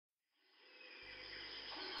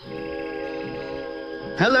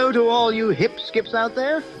Hello to all you hip skips out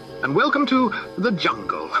there. And welcome to The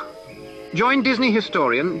Jungle. Join Disney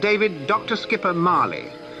historian David Dr. Skipper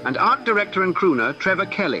Marley and art director and crooner Trevor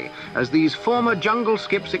Kelly as these former jungle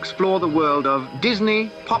skips explore the world of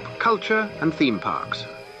Disney, pop culture, and theme parks.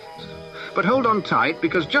 But hold on tight,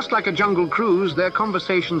 because just like a jungle cruise, their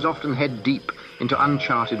conversations often head deep into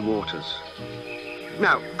uncharted waters.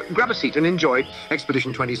 Now, grab a seat and enjoy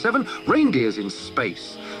Expedition 27, Reindeers in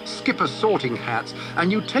Space, Skipper sorting hats,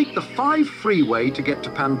 and you take the 5 freeway to get to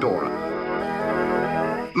Pandora.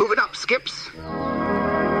 Move it up, Skips.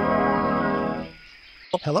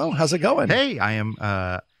 Hello, how's it going? Hey, I'm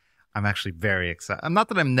actually very excited. Not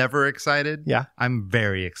that I'm never excited. Yeah. I'm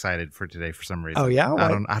very excited for today for some reason. Oh, yeah?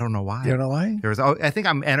 I don't know why. You don't know why? I think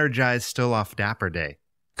I'm energized still off Dapper Day.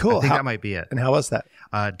 Cool. I think that might be it. And how was that?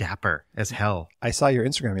 Dapper as hell. I saw your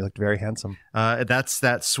Instagram. You looked very handsome. That's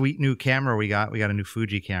that sweet new camera we got. We got a new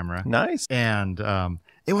Fuji camera. Nice. And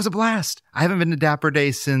it was a blast. I haven't been to Dapper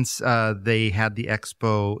Day since they had the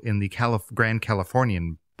expo in the Grand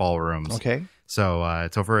Californian ballrooms. Okay. So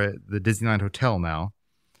it's over at the Disneyland Hotel now.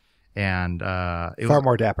 And it Far was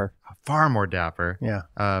more dapper. Far more dapper.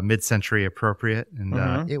 Yeah. Mid-century appropriate.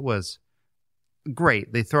 And it was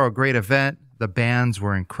great. They throw a great event. The bands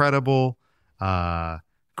were incredible.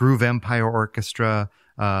 Groove Empire Orchestra,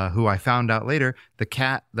 who I found out later, the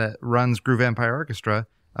cat that runs Groove Empire Orchestra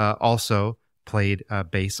also played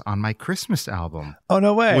bass on my Christmas album. Oh,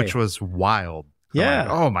 no way. Which was wild. Yeah.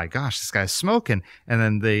 Like, oh my gosh, this guy's smoking.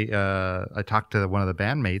 And then I talked to one of the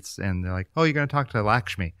bandmates and they're like, oh, you're going to talk to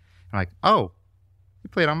Lakshmi. I'm like, oh,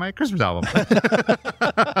 you played on my Christmas album.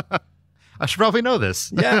 I should probably know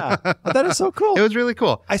this. Yeah. Oh, that is so cool. It was really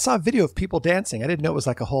cool. I saw a video of people dancing. I didn't know it was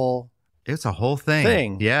like a whole... It's a whole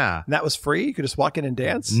thing. Yeah. And that was free? You could just walk in and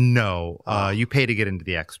dance? No. You pay to get into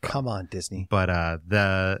the expo. Come on, Disney. But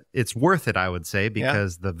it's worth it, I would say,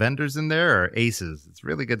 because the vendors in there are aces. It's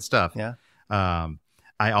really good stuff. Yeah.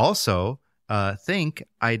 I also think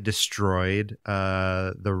I destroyed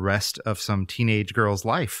the rest of some teenage girl's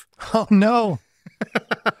life. Oh, no.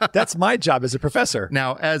 That's my job as a professor.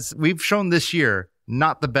 Now, as we've shown this year,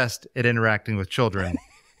 not the best at interacting with children.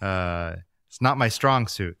 It's not my strong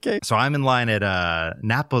suit. Okay. So I'm in line at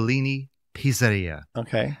Napolini Pizzeria.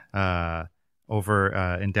 Okay.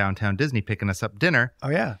 Over in downtown Disney, picking us up dinner. Oh,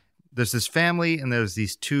 yeah. There's this family, and there's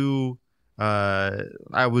these two,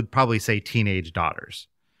 I would probably say teenage daughters.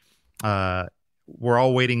 We're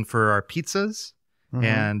all waiting for our pizzas,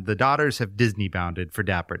 and the daughters have Disney bounded for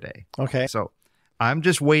Dapper Day. Okay. So I'm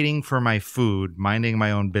just waiting for my food, minding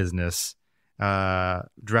my own business,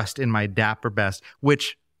 dressed in my dapper best,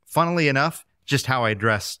 which, funnily enough, just how I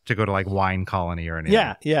dress to go to like Wine Colony or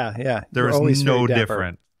anything. Yeah. There was no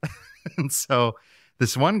different. And so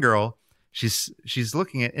this one girl, she's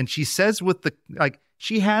looking at, and she says with the, like,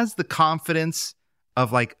 she has the confidence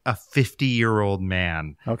of like a 50-year-old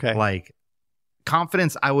man. Okay. Like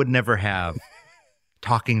confidence I would never have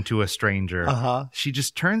talking to a stranger. Uh-huh. She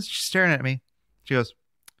just turns, she's staring at me. She goes,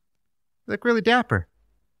 "You look really dapper.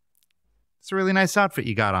 It's a really nice outfit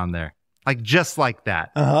you got on there." Like just like that.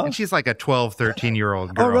 Uh-huh. And she's like a 12,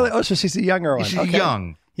 13-year-old girl. Oh, really? Oh, so she's a younger one. She's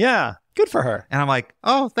young. Yeah. Good for her. And I'm like,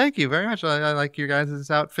 oh, thank you very much. I like your guys'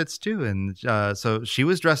 outfits too. And so she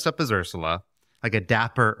was dressed up as Ursula, like a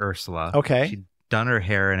dapper Ursula. Okay. She'd done her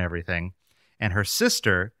hair and everything. And her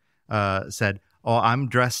sister said, "Oh, I'm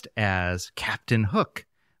dressed as Captain Hook.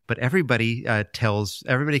 But everybody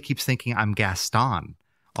keeps thinking I'm Gaston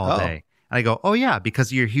all day." And I go, "Oh, yeah, because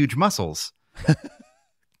of your huge muscles."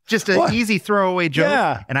 Just an easy throwaway joke.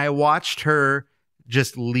 Yeah. And I watched her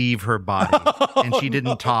just leave her body. And she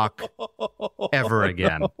didn't talk ever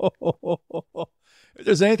again. If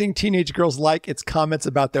there's anything teenage girls like, it's comments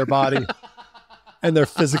about their body and their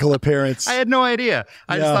physical appearance. I had no idea.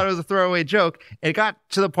 I just thought it was a throwaway joke. It got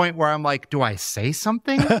to the point where I'm like, do I say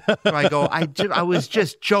something? Do I go, I was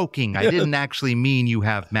just joking. I didn't actually mean you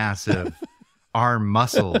have massive arm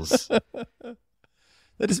muscles.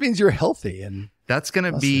 That just means you're healthy. And that's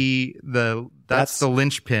going to be that's the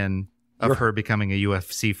linchpin of her becoming a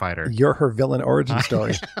UFC fighter. You're her villain origin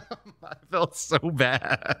story. I felt so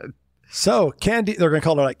bad. So Candy, they're going to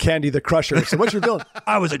call her like Candy the Crusher. So what's your villain?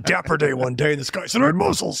 I was at Dapper Day one day and this guy said I had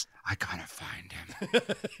muscles. I gotta find him.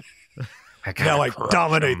 Now I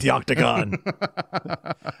dominate the octagon.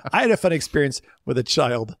 I had a fun experience with a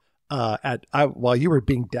child while you were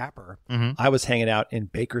being dapper. I was hanging out in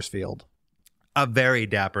Bakersfield. A very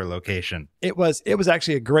dapper location. It was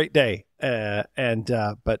actually a great day. But I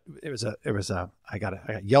got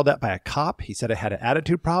yelled at by a cop. He said I had an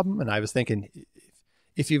attitude problem. And I was thinking,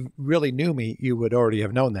 if you really knew me, you would already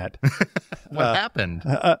have known that. What happened?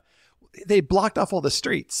 they blocked off all the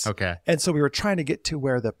streets. Okay. And so we were trying to get to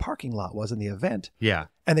where the parking lot was in the event. Yeah.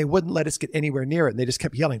 And they wouldn't let us get anywhere near it. And they just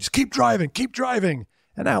kept yelling, just keep driving, keep driving.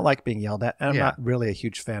 And I don't like being yelled at. And I'm not really a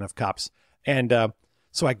huge fan of cops. And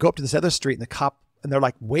so I go up to this other street and the cop, and they're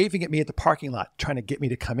like waving at me at the parking lot, trying to get me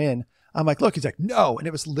to come in. I'm like, look, he's like, no. And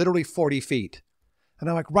it was literally 40 feet. And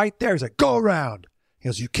I'm like, right there. He's like, go around. He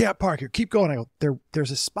goes, you can't park here. Keep going. I go,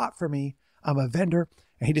 there's a spot for me. I'm a vendor.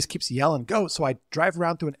 And he just keeps yelling, go. So I drive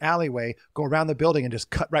around through an alleyway, go around the building, and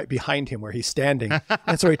just cut right behind him where he's standing.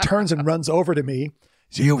 And so he turns and runs over to me.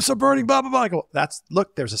 He's like, you subverting, blah, blah, blah. I go,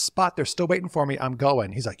 look, there's a spot. They're still waiting for me. I'm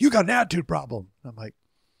going. He's like, you got an attitude problem. I'm like,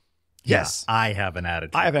 yes. Yeah, I have an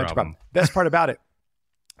attitude problem. I have an attitude problem. Best part about it,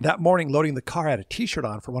 that morning loading the car, I had a t-shirt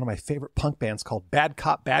on for one of my favorite punk bands called Bad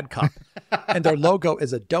Cop, Bad Cop. And their logo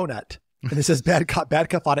is a donut. And it says Bad Cop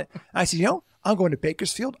on it. And I said, I'm going to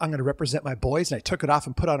Bakersfield. I'm going to represent my boys. And I took it off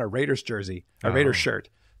and put on a Raiders jersey, Raiders shirt.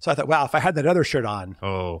 So I thought, wow, if I had that other shirt on,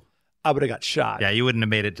 I would have got shot. Yeah, you wouldn't have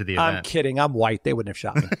made it to the event. I'm kidding. I'm white. They wouldn't have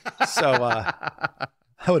shot me. So that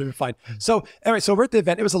would have been fine. So anyway, so we're at the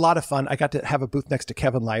event. It was a lot of fun. I got to have a booth next to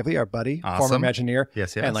Kevin Lively, our buddy, former Imagineer.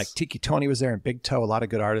 Yes. And like Tiki Tony was there and Big Toe, a lot of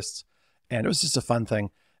good artists. And it was just a fun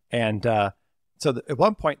thing. And at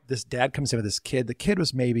one point, this dad comes in with this kid. The kid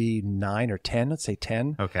was maybe 9 or 10, let's say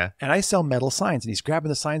 10. Okay. And I sell metal signs, and he's grabbing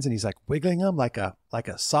the signs, and he's like wiggling them like a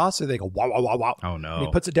saucer. They go, wah, wah, wah, wah. Oh, no. And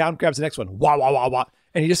he puts it down, grabs the next one, wah, wah, wah, wah.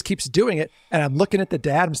 And he just keeps doing it. And I'm looking at the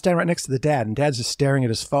dad. I'm standing right next to the dad, and dad's just staring at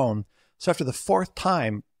his phone. So after the fourth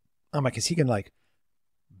time, I'm like, is he going to like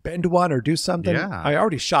bend one or do something? Yeah. I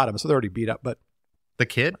already shot him, so they're already beat up. But the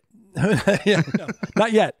kid? Yeah, no,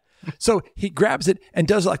 not yet. So he grabs it and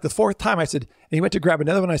does it like the fourth time. I said, and he went to grab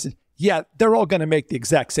another one. I said, yeah, they're all going to make the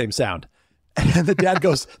exact same sound. And the dad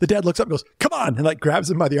looks up and goes, come on. And like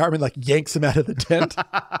grabs him by the arm and like yanks him out of the tent. And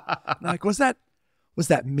I'm like, was that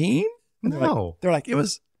mean? And No. They're like, it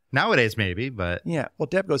was. Nowadays, maybe, but. Yeah. Well,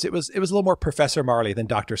 Deb goes, it was a little more Professor Marley than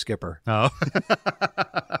Dr. Skipper. Oh.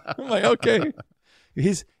 I'm like, okay.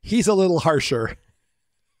 He's a little harsher.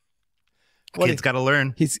 Kid's got to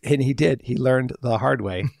learn. He did. He learned the hard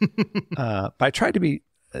way. But I tried to be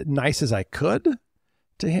nice as I could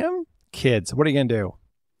to him. Kids, what are you going to do?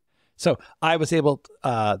 So I was able,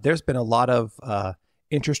 there's been a lot of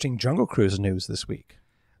interesting Jungle Cruise news this week.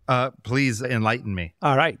 Please enlighten me.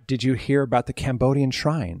 All right. Did you hear about the Cambodian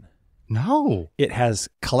shrine? No. It has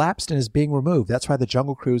collapsed and is being removed. That's why the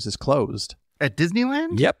Jungle Cruise is closed. At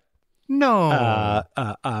Disneyland? Yep. No.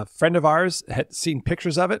 A friend of ours had seen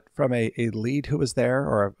pictures of it from a lead who was there,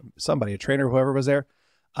 or a trainer, whoever was there.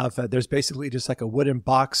 There's basically just like a wooden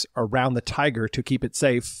box around the tiger to keep it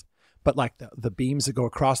safe. But like the beams that go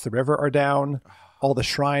across the river are down, all the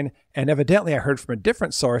shrine. And evidently I heard from a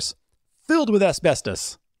different source, filled with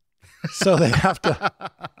asbestos. So they have to...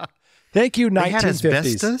 Thank you, 1950s. They had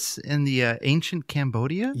asbestos in the ancient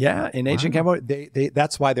Cambodia? Yeah, in ancient Cambodia. They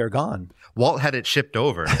that's why they're gone. Walt had it shipped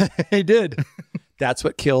over. He did. That's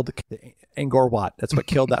what killed Angkor Wat. That's what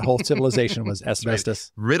killed that whole civilization was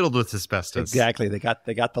asbestos. Right. Riddled with asbestos. Exactly.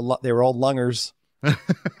 They were all lungers.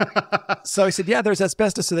 So he said, yeah, there's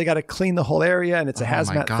asbestos, so they got to clean the whole area, and it's a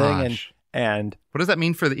hazmat thing. And what does that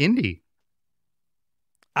mean for the indie?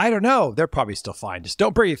 I don't know. They're probably still fine. Just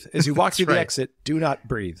don't breathe. As you walk through the exit, do not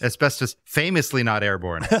breathe. Asbestos, famously not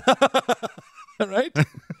airborne. Right?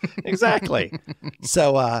 Exactly.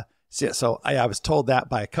 So I was told that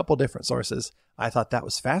by a couple different sources. I thought that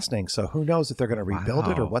was fascinating. So who knows if they're going to rebuild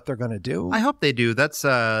it or what they're going to do? I hope they do. That's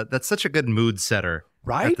such a good mood setter.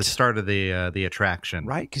 Right? At the start of the attraction.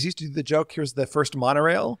 Right? Because you used to do the joke, here's the first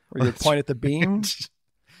monorail, where you point at the beam.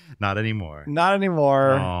 Not anymore. Not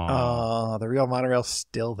anymore. Oh, the real monorail's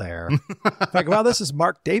still there. Like, well, this is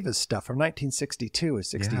Mark Davis stuff from 1962 or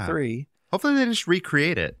 63. Yeah. Hopefully they just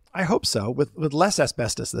recreate it. I hope so, with less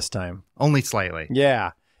asbestos this time. Only slightly.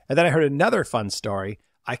 Yeah. And then I heard another fun story.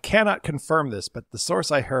 I cannot confirm this, but the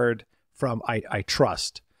source I heard from, I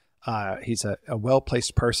trust. He's a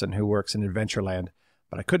well-placed person who works in Adventureland,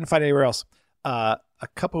 but I couldn't find anywhere else. A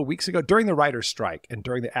couple of weeks ago, during the writer's strike and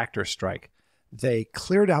during the actor's strike, they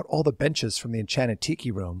cleared out all the benches from the Enchanted Tiki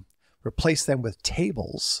Room, replaced them with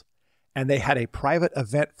tables, and they had a private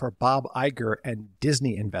event for Bob Iger and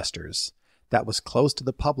Disney investors that was closed to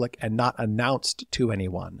the public and not announced to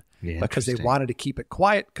anyone because they wanted to keep it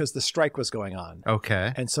quiet because the strike was going on.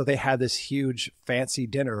 Okay. And so they had this huge fancy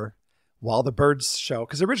dinner while the birds show,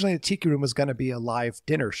 because originally the Tiki Room was going to be a live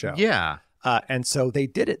dinner show. Yeah. And so they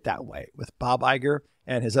did it that way with Bob Iger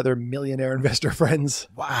and his other millionaire investor friends.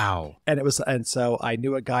 Wow. And so I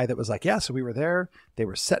knew a guy that was like, yeah, so we were there. They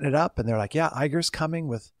were setting it up and they're like, yeah, Iger's coming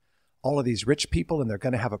with all of these rich people and they're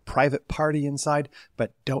going to have a private party inside,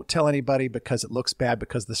 but don't tell anybody because it looks bad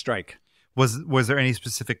because of the strike. Was there any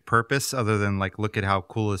specific purpose other than like, look at how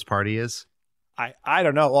cool this party is? I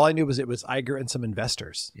don't know. All I knew was it was Iger and some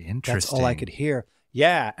investors. Interesting. That's all I could hear.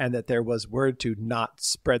 Yeah, and that there was word to not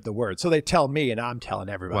spread the word. So they tell me, and I'm telling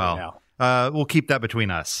everybody now. We'll keep that between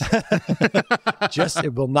us.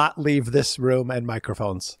 It will not leave this room and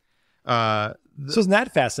microphones. So isn't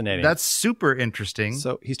that fascinating? That's super interesting.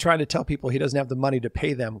 So he's trying to tell people he doesn't have the money to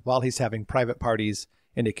pay them while he's having private parties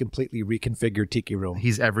in a completely reconfigured Tiki Room.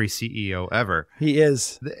 He's every CEO ever. He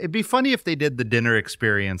is. It'd be funny if they did the dinner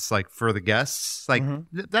experience like for the guests. Like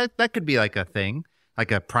that could be like a thing,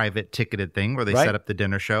 like a private ticketed thing where they set up the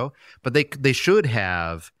dinner show. But they should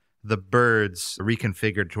have the birds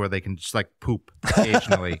reconfigured to where they can just like poop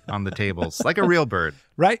occasionally on the tables, like a real bird.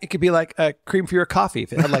 Right? It could be like a cream for your coffee.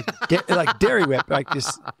 If it had like Dairy Whip, like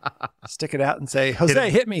just stick it out and say, Jose,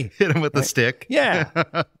 hit me. Hit him with the stick. Yeah.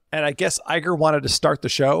 And I guess Iger wanted to start the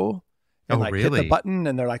show and hit the button.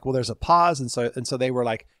 And they're like, well, there's a pause. And so they were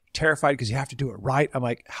like terrified because you have to do it right. I'm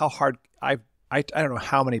like, how hard? I don't know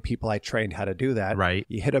how many people I trained how to do that. Right.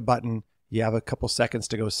 You hit a button. You have a couple seconds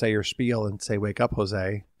to go say your spiel and say, wake up,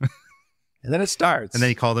 Jose. And then it starts. And then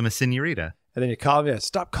you call them a senorita. And then you call me,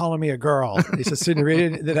 stop calling me a girl. And he says,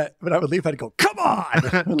 senorita. And then when I would leave, I'd go, come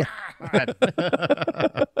on.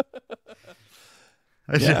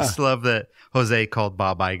 I just love that Jose called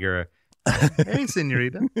Bob Iger, hey,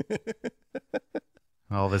 senorita.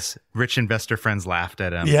 All of his rich investor friends laughed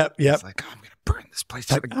at him. Yep. It's like, I'm going to burn this place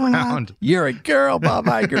to the ground. You're a girl, Bob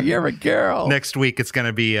Iger. You're a girl. Next week, it's going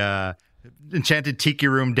to be Enchanted Tiki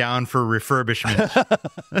Room down for refurbishment.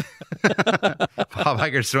 Bob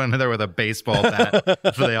Iger's throwing in there with a baseball bat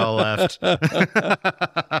after they all left.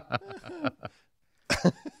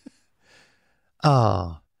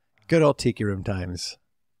 Oh, good old Tiki Room times.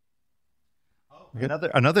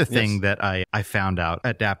 Another thing that I found out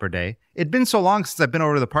at Dapper Day, it'd been so long since I've been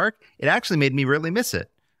over to the park, it actually made me really miss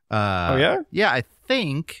it. Oh, yeah? Yeah, I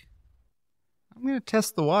think I'm going to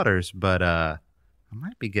test the waters, but I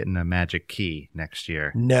might be getting a magic key next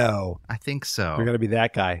year. No. I think so. You're going to be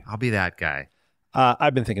that guy. I'll be that guy.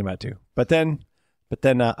 I've been thinking about it too. But then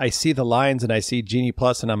I see the lines and I see Genie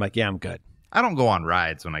Plus and I'm like, yeah, I'm good. I don't go on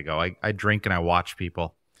rides when I go. I drink and I watch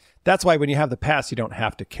people. That's why when you have the pass, you don't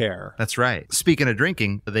have to care. That's right. Speaking of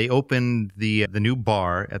drinking, they opened the new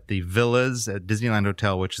bar at the Villas at Disneyland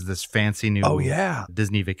Hotel, which is this fancy new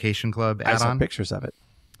Disney Vacation Club add-on. I saw pictures of it.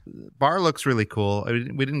 Bar looks really cool.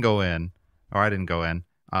 We didn't go in, or I didn't go in.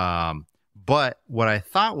 But what I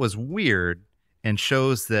thought was weird and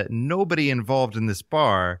shows that nobody involved in this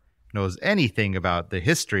bar knows anything about the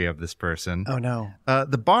history of this person. Oh, no.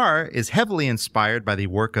 The bar is heavily inspired by the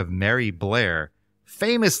work of Mary Blair,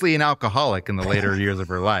 famously an alcoholic in the later years of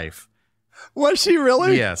her life. Was she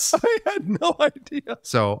really? Yes. I had no idea.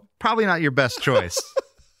 So probably not your best choice.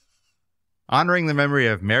 Honoring the memory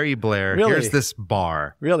of Mary Blair, Really? Here's this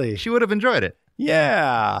bar. Really? She would have enjoyed it.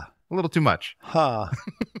 Yeah. A little too much. Huh.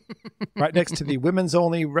 Right next to the women's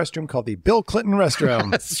only restroom called the Bill Clinton restroom.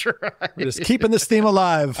 That's right. We're just keeping this theme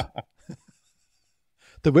alive.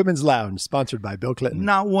 The Women's Lounge, sponsored by Bill Clinton.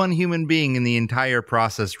 Not one human being in the entire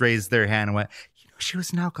process raised their hand and went, she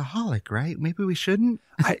was an alcoholic, right? Maybe we shouldn't.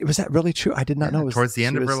 Was that really true? I did not know. Towards the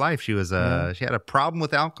end of her life, she was she had a problem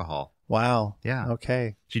with alcohol. Wow. Yeah.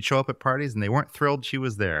 Okay. She'd show up at parties and they weren't thrilled she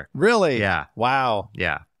was there. Really? Yeah. Wow.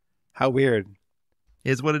 Yeah. How weird.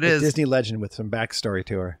 Is what it A is. Disney legend with some backstory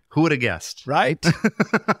to her. Who would have guessed? Right?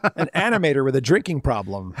 An animator with a drinking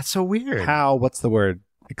problem. That's so weird. How, what's the word?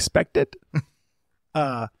 Expected?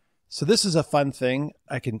 So this is a fun thing.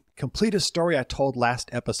 I can complete a story I told last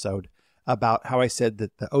episode about how I said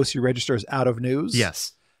that the OC Register is out of news.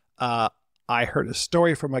 Yes. I heard a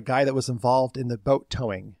story from a guy that was involved in the boat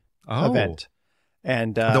towing event.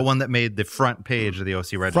 And the one that made the front page of the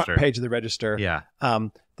OC Register. Front page of the Register. Yeah.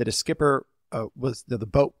 That a skipper was the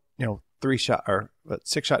boat, 3-shot or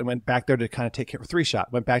 6-shot and went back there to kind of take care of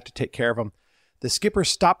 3-shot, went back to take care of him. The skipper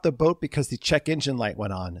stopped the boat because the check engine light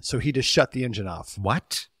went on. So he just shut the engine off.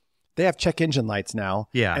 What? They have check engine lights now.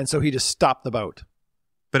 Yeah. And so he just stopped the boat.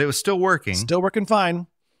 But it was still working. Still working fine.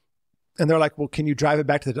 And they're like, well, can you drive it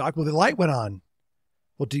back to the dock? Well, the light went on.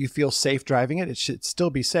 Well, do you feel safe driving it? It should still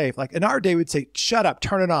be safe. Like in our day, we'd say, shut up,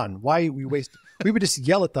 turn it on. Why we waste? We would just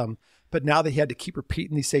yell at them. But now they had to keep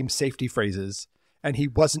repeating these same safety phrases. And he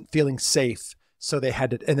wasn't feeling safe. So they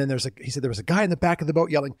had to, and then he said there was a guy in the back of the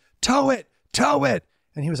boat yelling, tow it, tow it.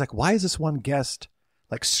 And he was like, why is this one guest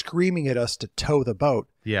like screaming at us to tow the boat?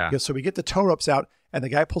 Yeah. So we get the tow ropes out and the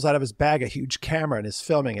guy pulls out of his bag a huge camera and is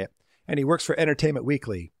filming it. And he works for Entertainment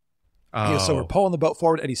Weekly. So we're pulling the boat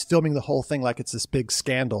forward, and he's filming the whole thing like it's this big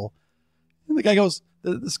scandal. And the guy goes,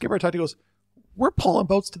 the skipper I talked to goes, we're pulling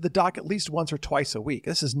boats to the dock at least once or twice a week.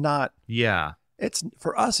 This is not. Yeah. It's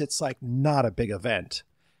for us, it's like not a big event.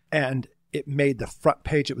 And it made the front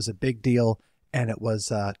page. It was a big deal, and it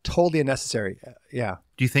was totally unnecessary. Yeah.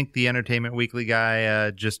 Do you think the Entertainment Weekly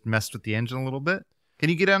guy just messed with the engine a little bit? Can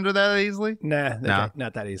you get under that easily? Nah,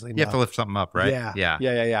 not that easily. You have to lift something up, right?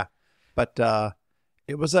 Yeah. But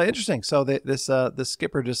it was interesting. So the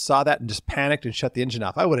skipper just saw that and just panicked and shut the engine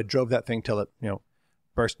off. I would have drove that thing till it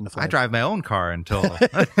burst into flames. I drive my own car until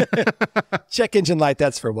check engine light.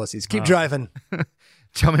 That's for wussies. Keep driving.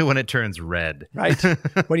 Tell me when it turns red. Right.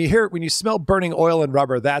 When you smell burning oil and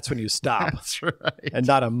rubber, that's when you stop. That's right. And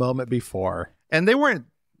not a moment before. And they were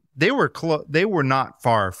not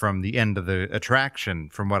far from the end of the attraction,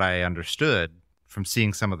 from what I understood from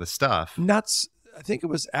seeing some of the stuff. I think it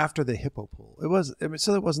was after the hippo pool.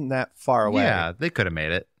 So it wasn't that far away. Yeah, they could have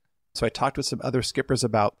made it. So I talked with some other skippers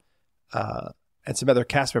about, and some other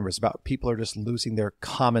cast members about people are just losing their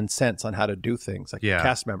common sense on how to do things. Like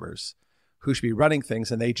cast members who should be running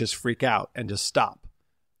things, and they just freak out and just stop.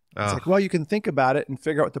 It's like, well, you can think about it and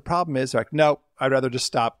figure out what the problem is. They're like, no, I'd rather just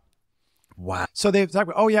stop. Wow. So they've talked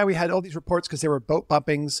about, we had all these reports because there were boat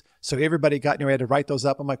bumpings. So everybody we had to write those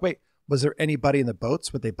up. I'm like, wait, was there anybody in the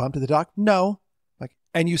boats when they bumped to the dock? No. Like,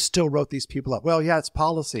 and you still wrote these people up. Well, yeah, it's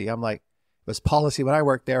policy. I'm like, it was policy when I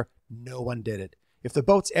worked there. No one did it. If the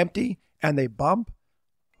boat's empty and they bump,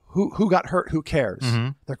 who got hurt? Who cares? Mm-hmm.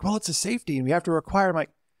 They're like, well, it's a safety and we have to require. I'm like,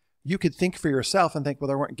 you could think for yourself and think, well,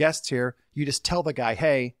 there weren't guests here. You just tell the guy,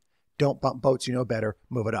 hey, don't bump boats. You know better.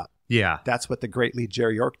 Move it up. Yeah. That's what the great lead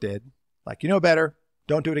Jerry York did. Like, you know better.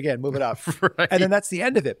 Don't do it again. Move it up. Right. And then that's the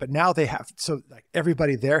end of it. But now they have, so like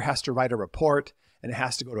everybody there has to write a report, and it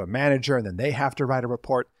has to go to a manager, and then they have to write a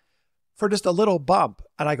report for just a little bump.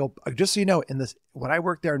 And I go, just so you know, when I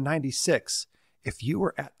worked there in 96, if you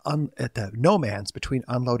were at the no man's between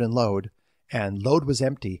unload and load was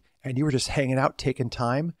empty, and you were just hanging out, taking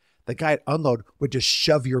time, the guy at unload would just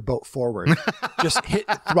shove your boat forward, just hit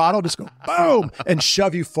throttle, just go boom, and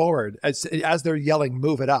shove you forward as they're yelling,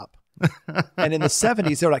 move it up. And in the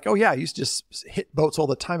 70s, they're like, oh yeah, I used to just hit boats all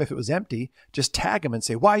the time. If it was empty, just tag them and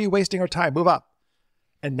say, why are you wasting our time? Move up.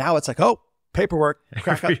 And now it's like, oh, paperwork.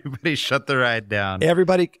 Everybody shut the ride down.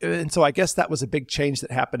 Everybody. And so I guess that was a big change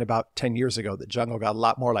that happened about 10 years ago. The jungle got a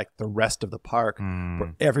lot more like the rest of the park,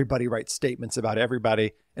 where everybody writes statements about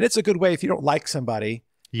everybody. And it's a good way if you don't like somebody,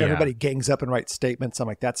 everybody gangs up and writes statements. I'm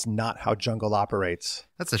like, that's not how jungle operates.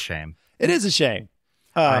 That's a shame. It is a shame.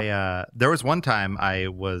 There was one time I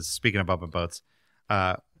was, speaking of bumping boats,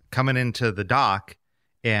 coming into the dock,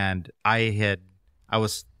 and I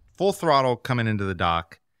was full throttle coming into the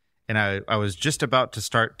dock, and I was just about to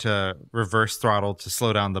start to reverse throttle to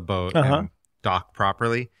slow down the boat and dock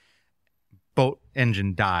properly. Boat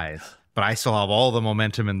engine dies, but I still have all the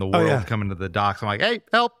momentum in the world coming to the dock. So I'm like, hey,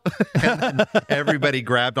 help. And then everybody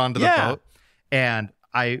grabbed onto the boat, and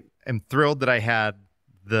I am thrilled that I had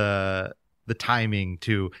the timing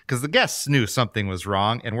because the guests knew something was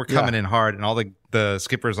wrong, and we're coming in hard, and all the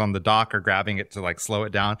skippers on the dock are grabbing it to like slow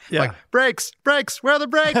it down. Like, brakes, where are the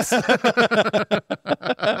brakes?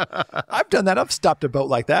 I've done that. I've stopped a boat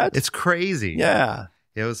like that. It's crazy. Yeah.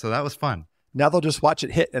 So that was fun. Now they'll just watch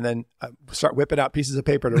it hit and then start whipping out pieces of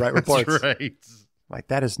paper to write reports. That's right. Like,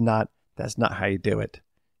 that's not how you do it.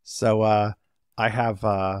 So I have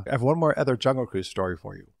one more other Jungle Cruise story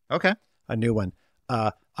for you. Okay. A new one.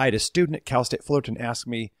 I had a student at Cal State Fullerton ask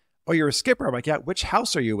me, oh, you're a skipper? I'm like, yeah, which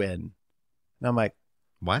house are you in? And I'm like,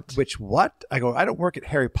 what? Which what? I go, I don't work at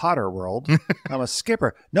Harry Potter World. I'm a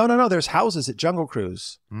skipper. No. There's houses at Jungle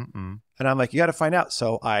Cruise. And I'm like, you got to find out.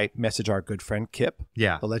 So I message our good friend Kip,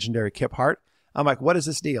 the legendary Kip Hart. I'm like, what is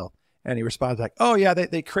this deal? And he responds like, oh, yeah,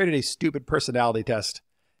 they created a stupid personality test.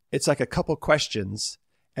 It's like a couple questions,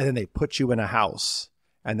 and then they put you in a house.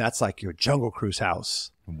 And that's like your Jungle Cruise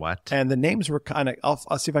house. What? And the names were kind of,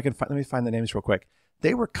 I'll see if I can let me find the names real quick.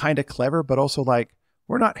 They were kind of clever, but also like,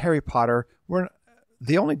 we're not Harry Potter.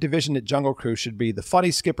 The only division at Jungle Cruise should be the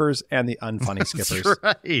funny skippers and the unfunny skippers.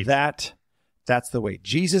 That's right. That's the way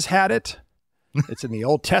Jesus had it. It's in the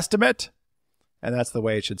Old Testament, and that's the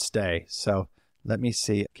way it should stay. So let me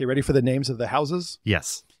see. Okay, ready for the names of the houses?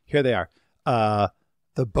 Yes. Here they are.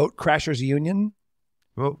 The Boat Crashers Union.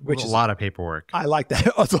 Well, which is a lot of paperwork. I like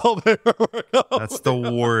that. That's all paperwork. That's the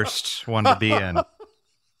worst one to be in.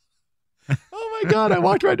 Oh my God, I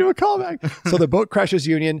walked right into a callback. So the Boat Crashers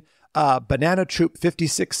Union, Banana Troop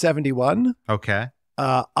 5671. Okay.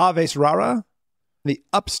 Aves Rara, the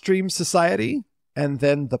Upstream Society, and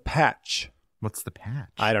then the Patch. What's the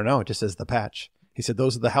Patch? I don't know. It just says the Patch. He said,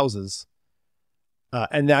 those are the houses.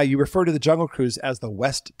 And now you refer to the Jungle Cruise as the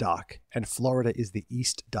West Dock, and Florida is the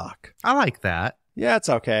East Dock. I like that. Yeah, it's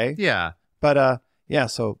okay. Yeah. But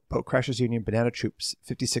so Boat Crashers Union, Banana Troops,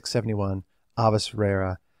 5671, Avis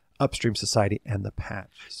Ferreira, Upstream Society, and The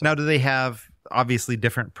Patch. So, Now, do they have obviously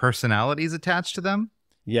different personalities attached to them?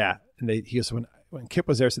 yeah. And he goes, when Kip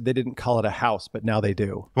was there, said they didn't call it a house, but now they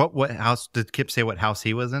do. What house did Kip say? What house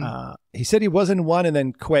he was in? He said he was in one and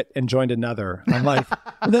then quit and joined another. I'm like,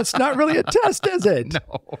 well, that's not really a test, is it?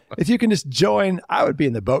 No. If you can just join, I would be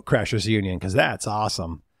in the Boat Crashers Union because that's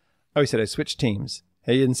awesome. Oh, he said I switched teams.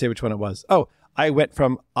 He didn't say which one it was. Oh, I went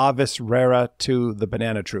from Avis Rara to the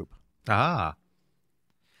Banana Troop. Ah.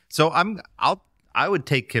 So I would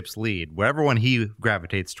take Kip's lead. Whatever one he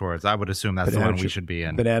gravitates towards, I would assume that's Banana the one we Troop. should be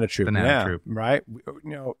in. Banana Troop. Banana Troop. Right?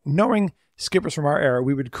 Knowing skippers from our era,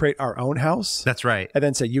 we would create our own house. That's right. And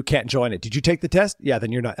then say, you can't join it. Did you take the test? Yeah,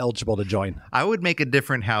 then you're not eligible to join. I would make a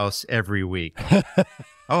different house every week.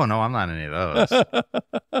 Oh, no, I'm not in any of those.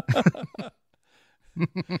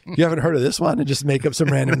 You haven't heard of this one? And just make up some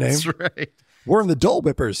random name. That's right. We're in the Dole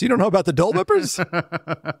Whippers. You don't know about the Dole Whippers?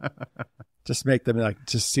 Just make them like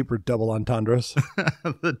just super double entendres.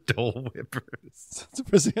 The Dole Whippers. That's the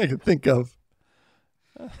first thing I can think of.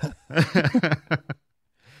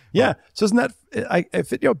 Yeah. So isn't that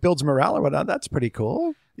if it builds morale or whatnot? That's pretty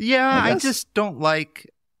cool. Yeah, I just don't like.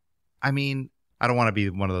 I mean, I don't want to be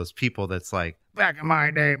one of those people that's like, back in my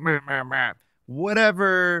day,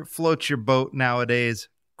 whatever floats your boat nowadays,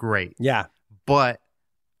 great. Yeah. But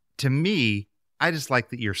to me, I just like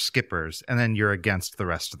that you're skippers and then you're against the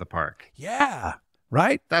rest of the park. Yeah.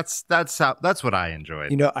 Right. That's what I enjoyed.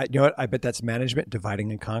 You know what? I bet that's management dividing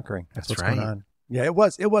and conquering. That's what's right. going on. Yeah, it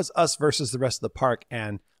was us versus the rest of the park,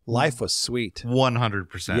 and life was sweet.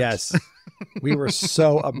 100%. Yes. We were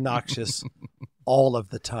so obnoxious all of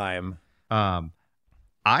the time.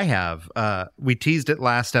 We teased it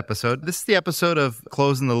last episode. This is the episode of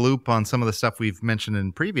closing the loop on some of the stuff we've mentioned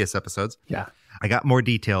in previous episodes. Yeah. I got more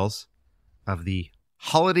details of the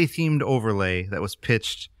holiday themed overlay that was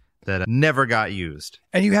pitched that never got used.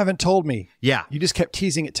 And you haven't told me. Yeah. You just kept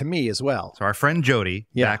teasing it to me as well. So our friend Jody,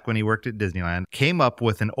 back when he worked at Disneyland, came up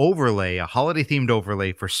with an overlay, a holiday themed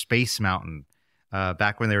overlay for Space Mountain.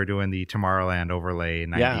 Back when they were doing the Tomorrowland overlay in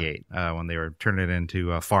 98, when they were turning it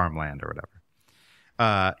into farmland or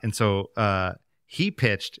whatever. And so he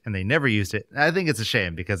pitched, and they never used it. I think it's a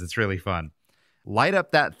shame because it's really fun. Light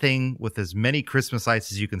up that thing with as many Christmas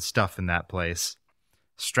lights as you can stuff in that place.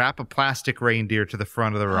 Strap a plastic reindeer to the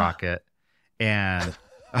front of the rocket, and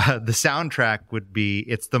the soundtrack would be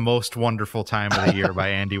 "It's the Most Wonderful Time of the Year" by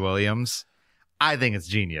Andy Williams. I think it's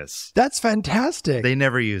genius. That's fantastic. They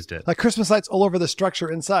never used it. Like Christmas lights all over the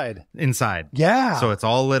structure inside. Yeah. So it's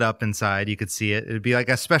all lit up inside. You could see it. It'd be like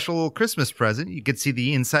a special Christmas present. You could see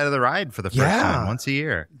the inside of the ride for the first time once a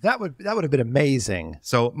year. That would have been amazing.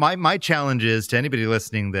 So my challenge is to anybody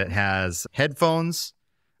listening that has headphones,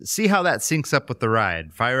 see how that syncs up with the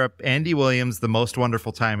ride. Fire up Andy Williams, "The Most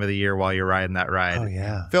Wonderful Time of the Year" while you're riding that ride. Oh,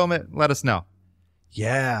 yeah. Film it. Let us know.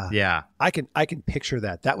 Yeah. Yeah. I can picture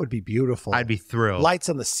that. That would be beautiful. I'd be thrilled. Lights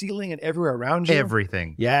on the ceiling and everywhere around you.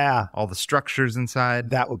 Everything. Yeah. All the structures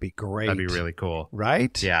inside. That would be great. That'd be really cool.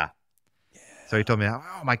 Right? Yeah. So he told me, oh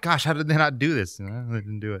my gosh, how did they not do this? And they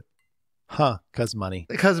didn't do it. Huh. Because money.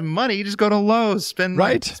 Because money. You just go to Lowe's, spend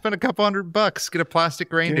a couple $100, get a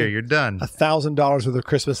plastic reindeer. You're done. $1,000 worth of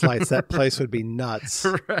Christmas lights. That place would be nuts.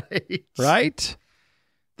 Right. Right?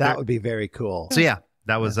 That would be very cool. So yeah.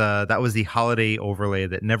 That was the holiday overlay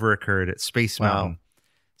that never occurred at Space Mountain.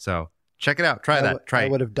 So check it out. Try that. Try it. I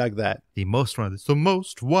would have dug that. It's the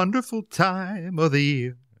most wonderful time of the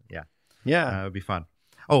year. Yeah. Yeah. It would be fun.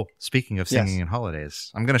 Oh, speaking of singing in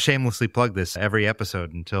holidays, I'm going to shamelessly plug this every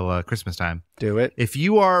episode until Christmas time. Do it. If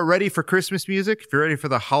you are ready for Christmas music, if you're ready for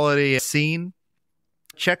the holiday scene,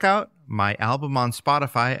 check out my album on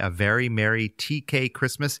Spotify, A Very Merry TK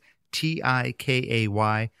Christmas,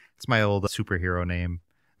 Tikay. It's my old superhero name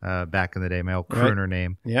back in the day, my old crooner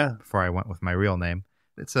name. Yeah. Before I went with my real name.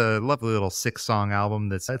 It's a lovely little 6-song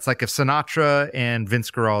album. It's like if Sinatra and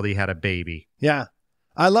Vince Guaraldi had a baby. Yeah.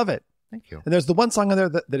 I love it. Thank you. And there's the one song on there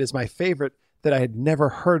that is my favorite that I had never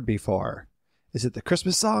heard before. Is it the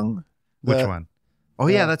Christmas song? Which one? Oh,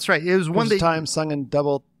 yeah, that's right. It was one Christmas time sung in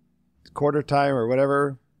double quarter time or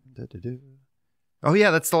whatever. Oh,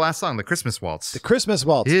 yeah, that's the last song, the Christmas Waltz. The Christmas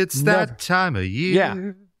Waltz. It's that time of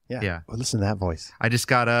year. Yeah. Well, listen to that voice. I just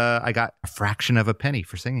got a fraction of a penny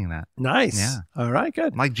for singing that. Nice. Yeah. All right,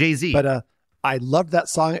 good. I'm like Jay-Z. But I loved that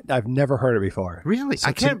song. I've never heard it before. Really? So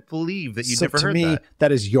I can't believe that you never heard me, that.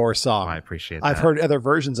 that is your song. I appreciate that. I've heard other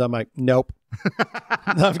versions. I'm like, nope.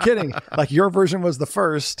 No, I'm kidding. Like your version was the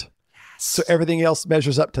first. So everything else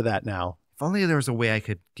measures up to that now. If only there was a way I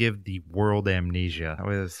could give the world amnesia. It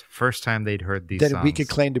was the first time they'd heard these songs. Then we could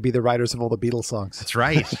claim to be the writers of all the Beatles songs. That's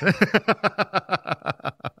right.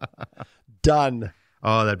 Done.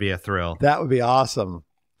 Oh, that'd be a thrill. That would be awesome.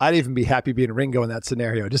 I'd even be happy being Ringo in that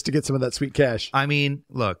scenario just to get some of that sweet cash. I mean,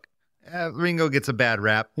 look, Ringo gets a bad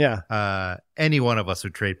rap. Yeah. Any one of us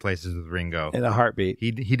would trade places with Ringo. In a heartbeat.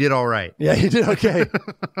 He did all right. Yeah, he did okay.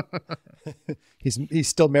 He's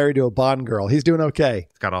still married to a Bond girl. He's doing okay.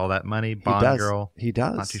 He's got all that money. Bond girl. He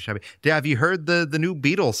does. Not too shabby. Have you heard the new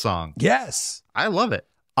Beatles song? Yes. I love it.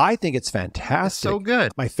 I think it's fantastic. It's so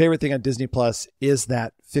good. My favorite thing on Disney Plus is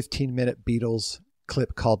that 15-minute Beatles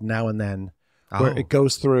clip called Now and Then, where it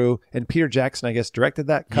goes through, and Peter Jackson, I guess, directed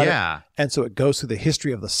that cut. Yeah. And so it goes through the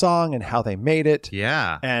history of the song and how they made it.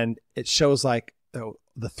 Yeah. And it shows like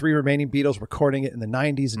the three remaining Beatles recording it in the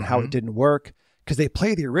 90s and how it didn't work, because they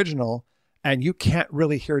play the original and you can't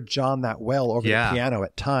really hear John that well over the piano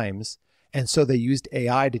at times. And so they used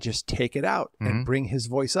AI to just take it out and bring his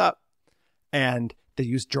voice up. And they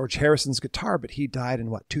used George Harrison's guitar, but he died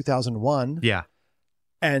in 2001. Yeah.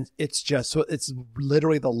 And it's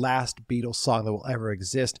literally the last Beatles song that will ever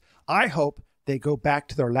exist. I hope they go back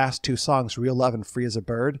to their last two songs, Real Love and Free as a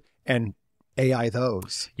Bird, and AI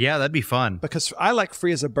those. Yeah, that'd be fun. Because I like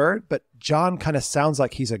Free as a Bird, but John kind of sounds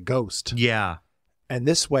like he's a ghost. Yeah. And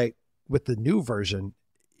this way, with the new version,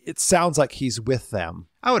 it sounds like he's with them.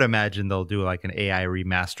 I would imagine they'll do like an AI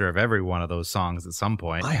remaster of every one of those songs at some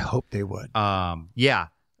point. I hope they would. Yeah.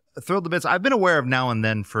 Thrilled to bits. I've been aware of Now and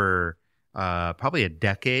Then for probably a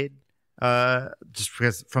decade, just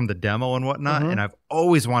because from the demo and whatnot. And I've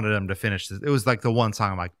always wanted them to finish this. It was like the one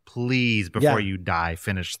song I'm like, please, before you die,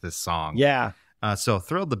 finish this song. Yeah. So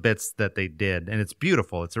thrilled to bits that they did. And it's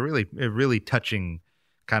beautiful. It's a really touching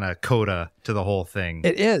kind of coda to the whole thing.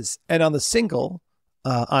 It is. And on the single,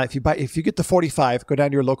 if you get the 45, go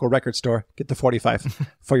down to your local record store, get the 45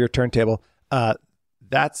 for your turntable.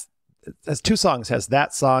 That's two songs. It has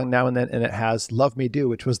that song, Now and Then, and it has Love Me Do,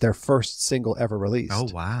 which was their first single ever released. Oh,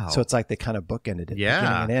 wow. So it's like they kind of bookended it, yeah,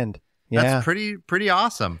 beginning and end. Yeah. That's pretty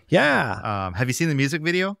awesome. Yeah. Have you seen the music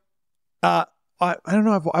video? I don't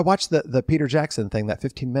know. I watched the Peter Jackson thing, that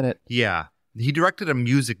 15-minute. Yeah. He directed a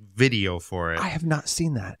music video for it. I have not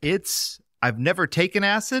seen that. I've never taken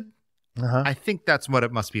acid. I think that's what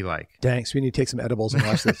it must be like. Dang, so we need to take some edibles and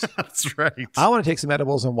watch this. That's right. I want to take some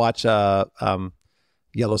edibles and watch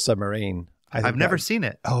Yellow Submarine. I've never seen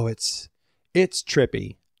it. Oh, it's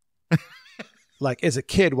trippy. Like as a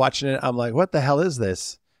kid watching it, I'm like, what the hell is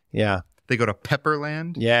this? Yeah. They go to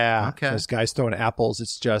Pepperland? Yeah. Okay. There's guys throwing apples.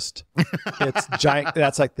 It's giant.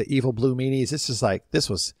 That's like the evil blue meanies. It's just like, this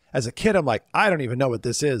was, as a kid, I'm like, I don't even know what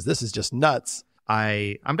this is. This is just nuts.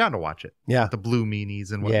 I'm down to watch it. Yeah. The blue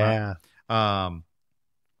meanies and whatnot. Yeah.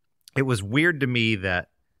 It was weird to me that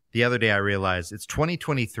the other day I realized it's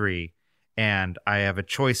 2023 and I have a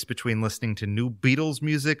choice between listening to new Beatles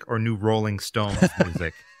music or new Rolling Stones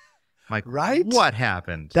music. I'm like, right? What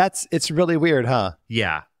happened? It's really weird, huh?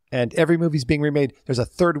 Yeah. And every movie's being remade. There's a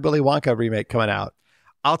third Willy Wonka remake coming out.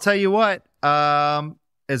 I'll tell you what,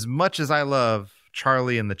 as much as I love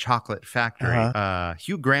Charlie and the Chocolate Factory,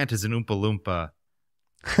 Hugh Grant is an Oompa Loompa.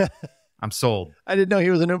 I'm sold. I didn't know he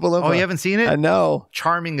was an Oompa Loompa. Oh, you haven't seen it? I know.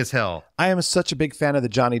 Charming as hell. I am such a big fan of the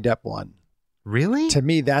Johnny Depp one. Really? To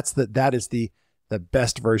me, that is the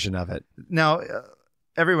best version of it. Now,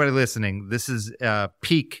 everybody listening, this is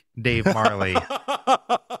peak Dave Marley.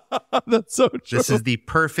 That's so true. This is the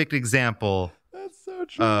perfect example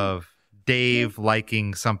of Dave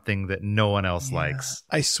liking something that no one else likes.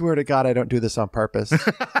 I swear to God, I don't do this on purpose.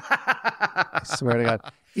 I swear to God.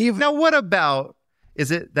 Now, what about,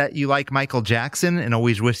 is it that you like Michael Jackson and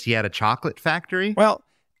always wished he had a chocolate factory? Well,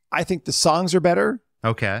 I think the songs are better.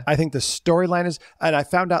 Okay. I think the storyline is, and I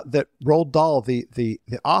found out that Roald Dahl, the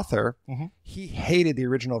author, he hated the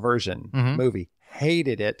original version movie,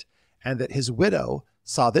 hated it, and that his widow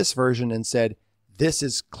saw this version and said, this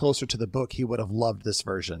is closer to the book. He would have loved this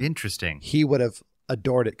version. Interesting. He would have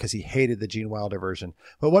adored it because he hated the Gene Wilder version.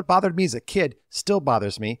 But what bothered me as a kid, still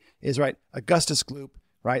bothers me, is Augustus Gloop,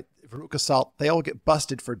 Veruca Salt, they all get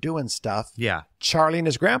busted for doing stuff. Yeah. Charlie and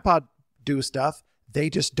his grandpa do stuff. They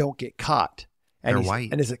just don't get caught. And they're white.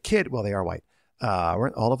 And as a kid, well, they are white.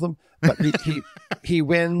 Weren't all of them? But he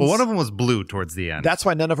wins. Well, one of them was blue towards the end. That's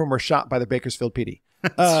why none of them were shot by the Bakersfield PD.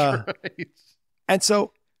 That's right. And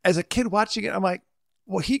so as a kid watching it, I'm like,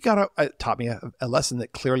 well, he taught me a lesson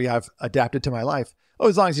that clearly I've adapted to my life. Oh,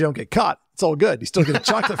 as long as you don't get caught, it's all good. You still get a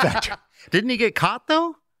chocolate factory. Didn't he get caught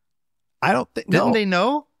though? I don't think. Didn't they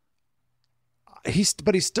know?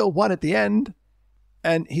 But he still won at the end,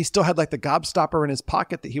 and he still had like the gobstopper in his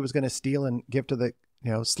pocket that he was going to steal and give to the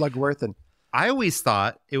Slugworth. And I always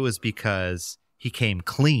thought it was because he came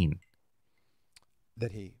clean.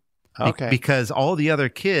 That he. Okay. Because all the other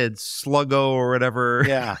kids, Sluggo or whatever,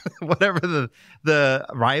 whatever the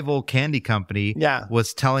rival candy company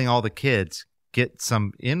was telling all the kids, get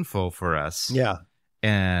some info for us. Yeah.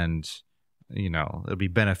 And, it'll be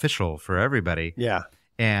beneficial for everybody. Yeah.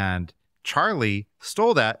 And Charlie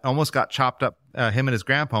stole that, almost got chopped up. Him and his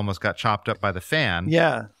grandpa almost got chopped up by the fan.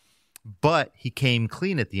 Yeah. But he came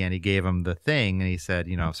clean at the end. He gave him the thing and he said,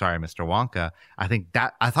 sorry, Mr. Wonka.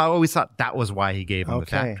 I always thought that was why he gave him the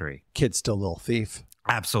factory. Kid's still a little thief.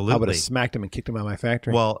 Absolutely. I would have smacked him and kicked him out of my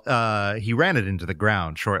factory. Well, he ran it into the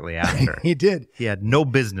ground shortly after. He did. He had no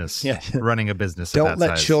business running a business. Don't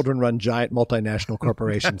let children run giant multinational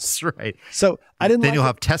corporations. That's right. So I didn't. Then you'll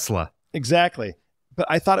have Tesla. Exactly. But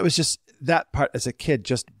I thought it was just that part as a kid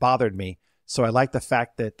just bothered me. So I like the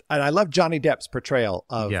fact that, and I love Johnny Depp's portrayal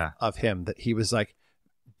of him, that he was like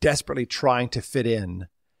desperately trying to fit in,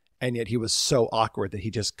 and yet he was so awkward that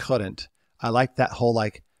he just couldn't. I like that whole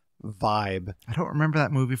like vibe. I don't remember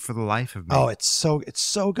that movie for the life of me. Oh, it's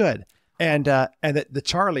so good. And that the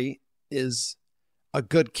Charlie is a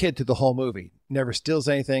good kid through the whole movie. Never steals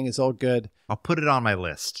anything. Is all good. I'll put it on my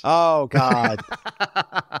list. Oh God.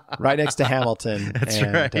 Right next to Hamilton. That's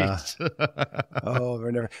right.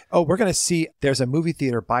 We're going to see, there's a movie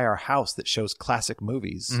theater by our house that shows classic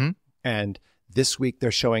movies. Mm-hmm. And this week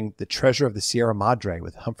they're showing The Treasure of the Sierra Madre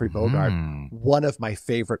with Humphrey Bogart. One of my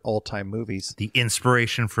favorite all-time movies. The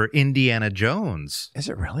inspiration for Indiana Jones. Is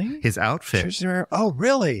it really? His outfit. Oh,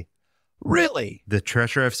 really? Really? The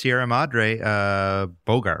Treasure of Sierra Madre,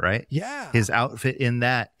 Bogart, right? Yeah. His outfit in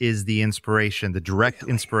that is the inspiration, the direct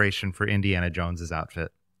inspiration for Indiana Jones's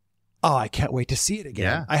outfit. Oh, I can't wait to see it again.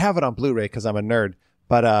 Yeah. I have it on Blu-ray because I'm a nerd,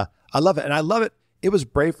 but I love it. And I love it. It was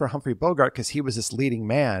brave for Humphrey Bogart because he was this leading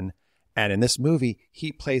man. And in this movie,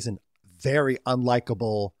 he plays a very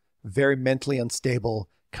unlikable, very mentally unstable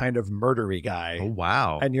kind of murdery guy. Oh,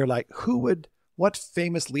 wow. And you're like, what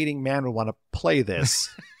famous leading man would want to play this?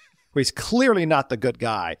 Where he's clearly not the good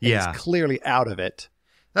guy. And he's clearly out of it.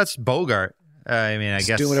 That's Bogart. I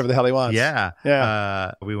guess doing whatever the hell he wants.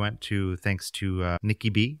 Yeah. We went to, thanks to Nikki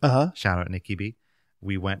B. Shout out Nikki B.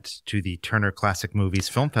 We went to the Turner Classic Movies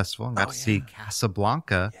Film Festival and got to see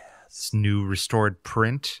Casablanca, this new restored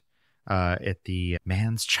print at the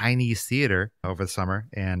Man's Chinese Theater over the summer.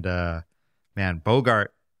 And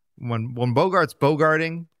Bogart, when Bogart's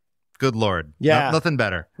Bogarting, good Lord. Yeah. Nothing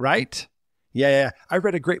better. Right? Yeah. I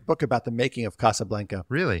read a great book about the making of Casablanca.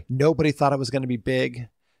 Really? Nobody thought it was going to be big.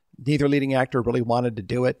 Neither leading actor really wanted to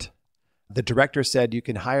do it. The director said you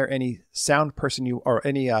can hire any sound person or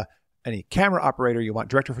any camera operator you want,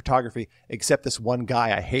 director of photography, except this one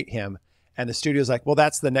guy. I hate him. And the studio's like, well,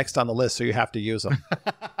 that's the next on the list, so you have to use him.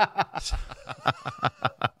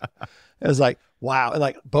 It was like, wow. And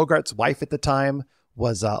like Bogart's wife at the time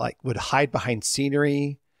was would hide behind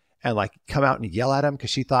scenery and like come out and yell at him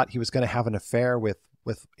because she thought he was going to have an affair with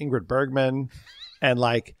Ingrid Bergman. And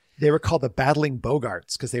like they were called the Battling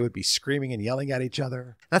Bogarts because they would be screaming and yelling at each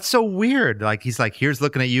other. That's so weird. Like he's like, here's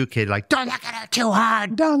looking at you, kid. Like, don't look at her too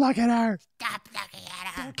hard. Don't look at her. Stop looking at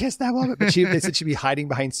her. Don't kiss that woman. But they said she'd be hiding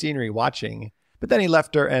behind scenery watching. But then he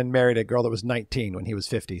left her and married a girl that was 19 when he was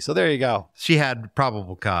 50. So there you go. She had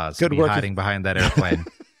probable cause Good to be work hiding behind that airplane.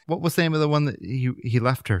 What was the name of the one that he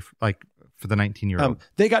left her like for the 19-year-old?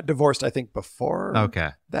 They got divorced, I think, before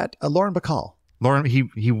that. Lauren Bacall. Lauren,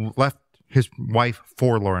 he left his wife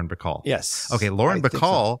for Lauren Bacall. Yes. Okay, Lauren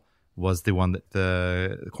Bacall was the one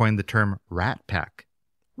that coined the term Rat Pack.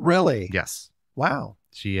 Really? Yes. Wow.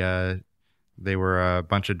 She they were a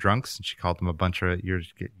bunch of drunks, and she called them a bunch of you're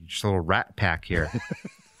just a little rat pack here.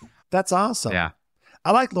 That's awesome. Yeah.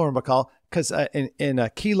 I like Lauren Bacall because in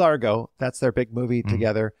Key Largo, that's their big movie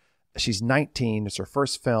together. She's 19. It's her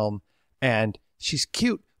first film, and she's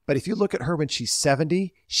cute. But if you look at her when she's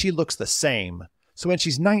 70, she looks the same. So when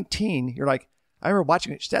she's 19, you're like, I remember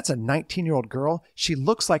watching it. That's a 19-year-old girl. She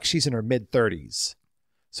looks like she's in her mid-30s.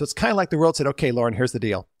 So it's kind of like the world said, okay, Lauren, here's the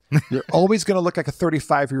deal. You're always going to look like a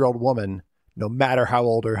 35-year-old woman, no matter how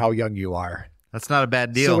old or how young you are. That's not a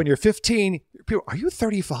bad deal. So when you're 15, people, are you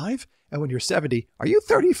 35? And when you're 70, are you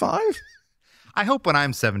 35? I hope when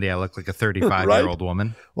I'm 70, I look like a 35-year-old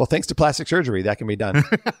woman. Well, thanks to plastic surgery, that can be done.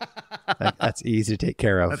 That's easy to take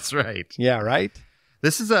care of. That's right. Yeah, right?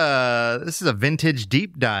 This is a vintage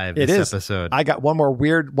deep dive, this episode. I got one more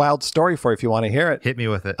weird, wild story for you if you want to hear it. Hit me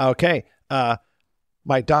with it. Okay.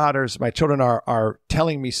 my children are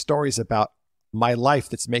telling me stories about my life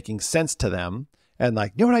that's making sense to them. And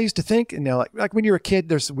like, you know what I used to think? And like when you're a kid,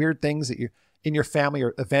 there's weird things that you in your family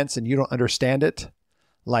or events and you don't understand it.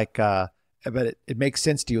 Like, but it makes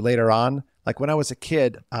sense to you later on. Like when I was a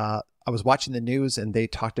kid, I was watching the news and they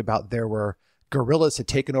talked about there were gorillas had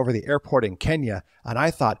taken over the airport in Kenya. And I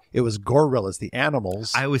thought it was gorillas, the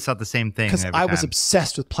animals. I always thought the same thing. Because I was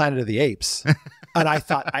obsessed with Planet of the Apes. And I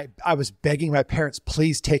thought I was begging my parents,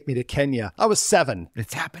 please take me to Kenya. I was 7.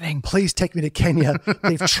 It's happening. Please take me to Kenya.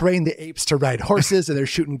 They've trained the apes to ride horses and they're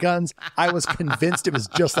shooting guns. I was convinced it was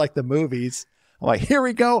just like the movies. I'm like, here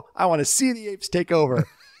we go. I want to see the apes take over.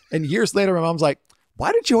 And years later, my mom's like,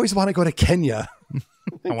 why did you always want to go to Kenya?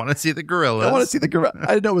 I want to see the gorillas. I want to see the gorilla. I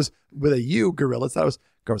didn't know it was with a U, gorillas. That was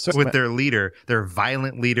gorillas. So with their leader, their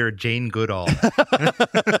violent leader, Jane Goodall.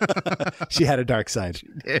 She had a dark side. She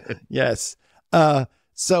did. Yes.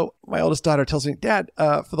 So my oldest daughter tells me, Dad,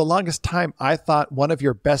 for the longest time, I thought one of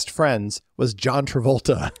your best friends was John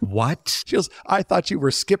Travolta. What? She goes, I thought you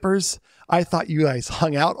were skippers. I thought you guys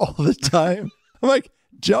hung out all the time. I'm like,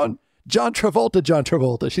 John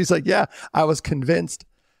Travolta. She's like, yeah, I was convinced.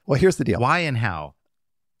 Well, here's the deal. Why and how?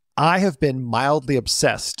 I have been mildly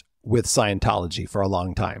obsessed with Scientology for a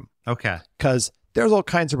long time. Okay. Because there's all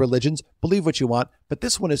kinds of religions. Believe what you want. But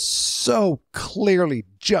this one is so clearly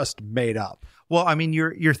just made up. Well, I mean,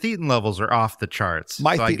 your thetan levels are off the charts.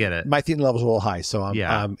 I get it. My thetan levels are a little high. So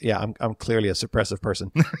I'm clearly a suppressive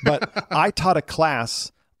person. But I taught a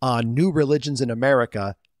class on new religions in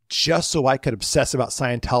America just so I could obsess about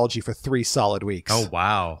Scientology for 3 solid weeks. Oh,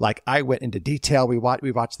 wow. Like I went into detail. We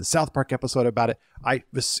watched the South Park episode about it. I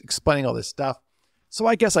was explaining all this stuff. So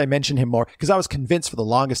I guess I mentioned him more because I was convinced for the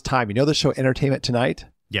longest time. You know the show Entertainment Tonight?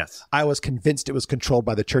 Yes. I was convinced it was controlled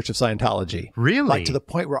by the Church of Scientology. Really? Like to the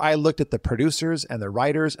point where I looked at the producers and the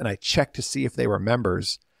writers and I checked to see if they were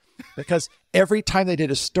members. Because every time they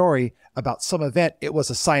did a story about some event, it was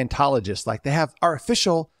a Scientologist. Like they have our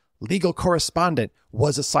official legal correspondent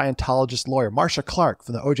was a Scientologist lawyer. Marcia Clark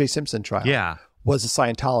from the O.J. Simpson trial was a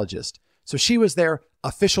Scientologist. So she was their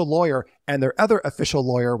official lawyer, and their other official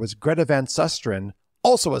lawyer was Greta Van Susteren,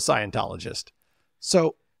 also a Scientologist.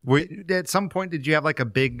 So at some point, did you have like a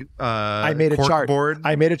big I made a chart. board?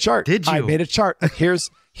 I made a chart. Did you? I made a chart. Here's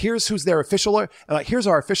who's their official lawyer. And like, here's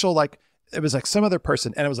our official, like, it was like some other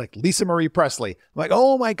person, and it was like Lisa Marie Presley. I'm like,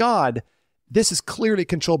 oh my God. This is clearly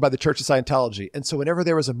controlled by the Church of Scientology. And so whenever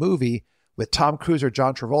there was a movie with Tom Cruise or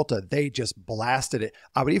John Travolta, they just blasted it.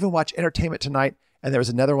 I would even watch Entertainment Tonight. And there was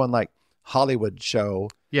another one like Hollywood show.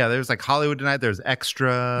 Yeah, there's like Hollywood Tonight. There's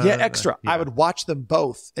Extra. Yeah, Extra. I would watch them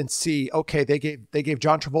both and see, okay, they gave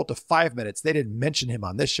John Travolta 5 minutes. They didn't mention him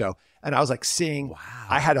on this show. And I was like seeing, wow.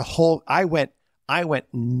 I went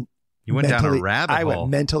You went down a rabbit hole. I went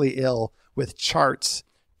mentally ill with charts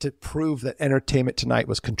to prove that Entertainment Tonight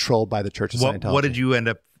was controlled by the Church of Scientology. What did you end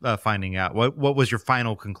up finding out? What was your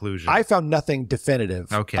final conclusion? I found nothing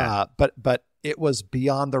definitive. Okay. But it was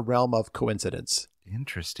beyond the realm of coincidence.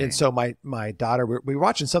 Interesting. And so my daughter, we were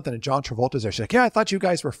watching something and John Travolta's there. She's like, yeah, I thought you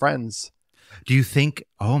guys were friends. Do you think,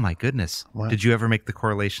 oh my goodness, what? Did you ever make the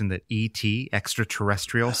correlation that E.T.,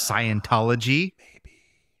 extraterrestrial, Scientology? Maybe.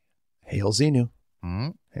 Hail Xenu.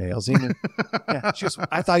 Hail Xenu. Yeah, she goes,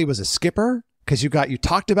 I thought he was a skipper. Because you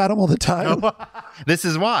talked about him all the time. This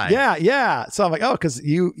is why. Yeah. So I'm like, oh, because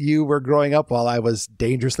you were growing up while I was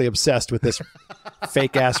dangerously obsessed with this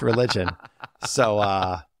fake ass religion.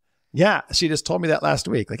 So yeah, she just told me that last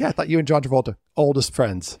week. Like, yeah, I thought you and John Travolta, oldest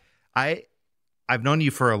friends. I've known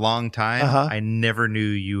you for a long time. Uh-huh. I never knew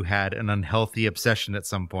you had an unhealthy obsession at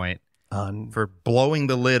some point for blowing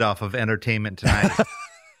the lid off of Entertainment Tonight.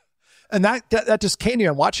 And that just came to me.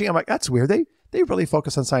 I'm watching. I'm like, that's weird. They really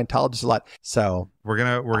focus on Scientologists a lot. So we're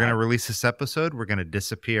gonna release this episode. We're gonna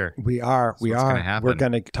disappear. We are. Gonna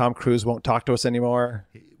happen. Tom Cruise won't talk to us anymore.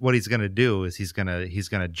 What he's gonna do is he's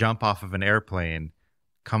gonna jump off of an airplane,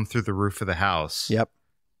 come through the roof of the house. Yep.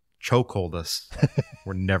 Chokehold us.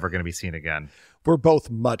 We're never gonna be seen again. We're both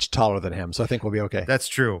much taller than him, so I think we'll be okay. That's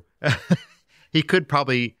true. He could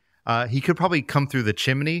probably come through the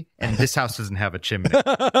chimney, and this house doesn't have a chimney.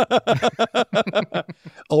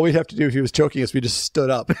 All we'd have to do if he was choking us, we just stood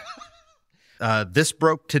up. This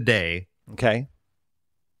broke today. Okay.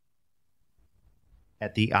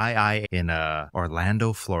 At the II in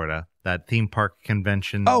Orlando, Florida, that theme park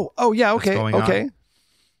convention. Oh yeah, okay, okay.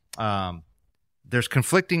 There's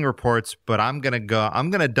conflicting reports, but I'm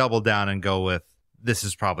gonna double down and go with this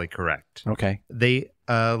is probably correct. Okay. They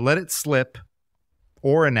let it slip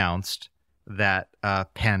or announced that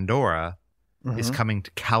Pandora is coming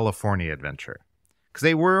to California Adventure. Because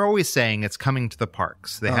they were always saying it's coming to the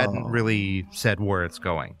parks. They hadn't really said where it's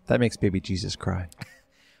going. That makes baby Jesus cry.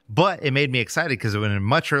 But it made me excited because in a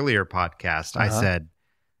much earlier podcast, I said,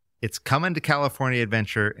 it's coming to California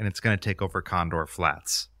Adventure and it's going to take over Condor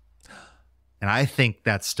Flats. And I think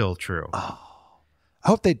that's still true. Oh. I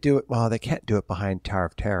hope they do it. Well, they can't do it behind Tower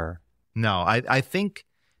of Terror. No, I think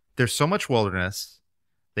there's so much wilderness.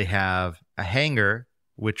 They have a hangar,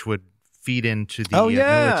 which would feed into the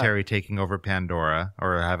military taking over Pandora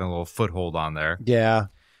or having a little foothold on there. Yeah.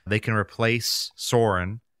 They can replace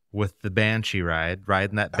Soarin' with the Banshee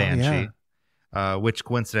riding that Banshee, which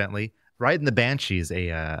coincidentally, riding the Banshee is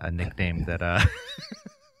a nickname that...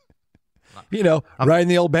 riding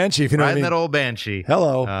the old Banshee, if you know what I mean. Riding that old Banshee.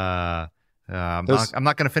 Hello. I'm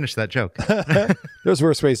not going to finish that joke. There's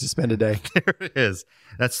worse ways to spend a day. There it is.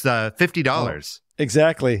 That's $50. Oh,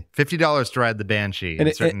 exactly. $50 to ride the Banshee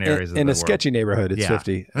in certain areas of the world. In a sketchy neighborhood, it's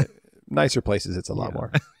 50. Nicer places, it's a lot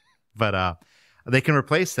more. But they can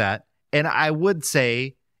replace that. And I would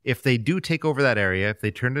say if they do take over that area, if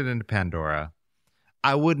they turned it into Pandora,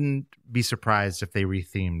 I wouldn't be surprised if they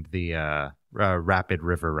rethemed the Rapid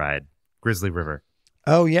River ride, Grizzly River.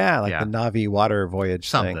 Oh, yeah, like the Na'vi water voyage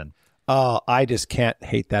Something. thing. Oh, I just can't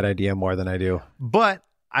hate that idea more than I do. But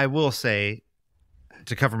I will say,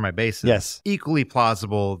 to cover my bases, equally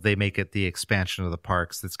plausible they make it the expansion of the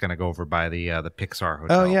parks that's going to go over by the Pixar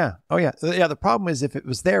hotel. Oh, yeah. The problem is if it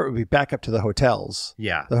was there, it would be back up to the hotels.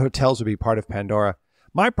 Yeah. The hotels would be part of Pandora.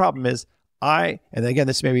 My problem is and again,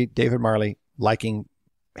 this may be David Marley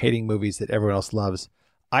hating movies that everyone else loves.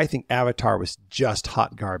 I think Avatar was just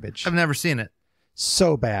hot garbage. I've never seen it.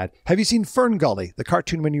 So bad. Have you seen Fern Gully, the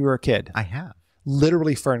cartoon when you were a kid? I have.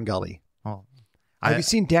 Literally Fern Gully. Oh. Have you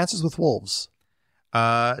seen Dances with Wolves?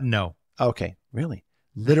 No. Okay, really?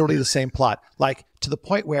 Literally the same plot. Like to the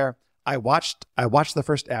point where I watched the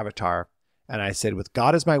first Avatar and I said, with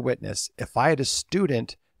God as my witness, if I had a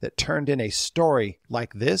student that turned in a story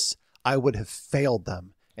like this, I would have failed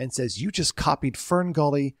them and says, you just copied Fern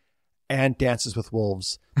Gully and Dances with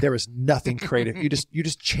Wolves. There is nothing creative. You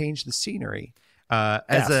just changed the scenery.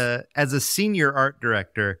 As a senior art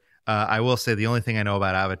director, I will say the only thing I know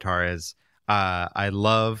about Avatar is I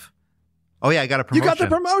love. Oh yeah, I got a promotion. You got the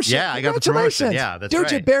promotion. Yeah, I got the promotion. Yeah, that's right.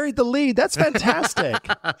 Dude, you buried the lead. That's fantastic.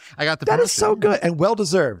 I got the promotion. That is so good and well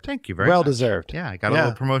deserved. Thank you very much. Well deserved. Yeah, I got a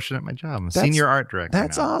little promotion at my job. I'm a senior art director.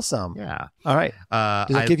 That's now. awesome. Yeah. All right.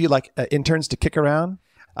 Does it give you like interns to kick around?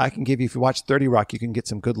 I can give you, if you watch 30 Rock, you can get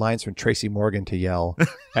some good lines from Tracy Morgan to yell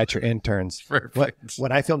at your interns. Perfect.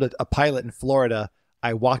 When I filmed a pilot in Florida,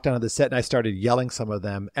 I walked onto the set and I started yelling some of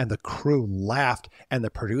them, and the crew laughed, and the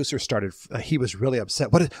producer started. He was really upset.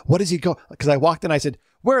 What is he go? Because I walked in, I said,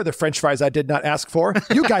 "Where are the French fries I did not ask for?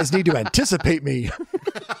 You guys need to anticipate me."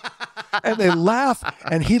 And they laugh,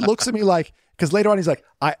 and he looks at me like, because later on he's like,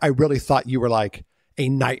 "I really thought you were like a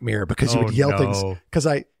nightmare because you would yell things." Because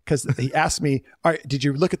he asked me, "All right, did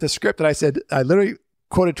you look at the script?" And I said, I literally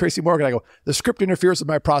quoted Tracy Morgan. I go, "The script interferes with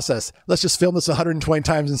my process. Let's just film this 120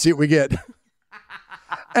 times and see what we get."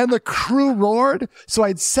 And the crew roared. So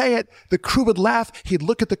I'd say it. The crew would laugh. He'd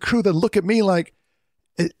look at the crew, then look at me like,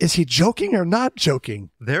 is he joking or not joking?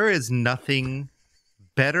 There is nothing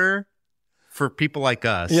better for people like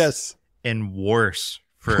us. Yes. And worse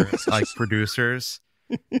for like producers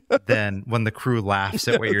than when the crew laughs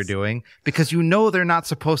at what you're doing, because you know they're not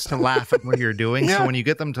supposed to laugh at what you're doing. So when you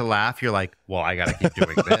get them to laugh, you're like, well, I got to keep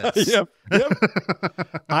doing this. Yep.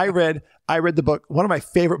 I read the book, one of my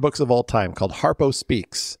favorite books of all time, called Harpo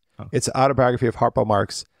Speaks. Oh. It's an autobiography of Harpo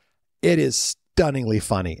Marx. It is stunningly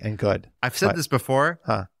funny and good. I've said this before.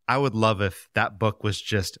 I would love if that book was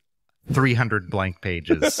just 300 blank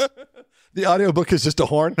pages. The audiobook is just a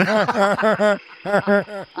horn.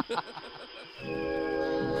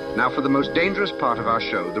 Now for the most dangerous part of our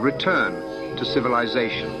show, the return to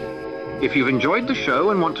civilization. If you've enjoyed the show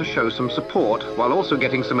and want to show some support while also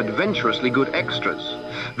getting some adventurously good extras,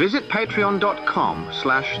 visit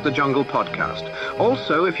patreon.com/The Jungle Podcast.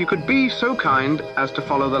 Also, if you could be so kind as to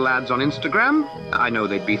follow the lads on Instagram, I know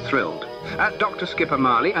they'd be thrilled, at Dr. Skipper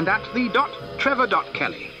Marley and at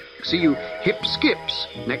the.Trevor.Kelly. See you hip skips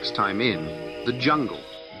next time in The Jungle.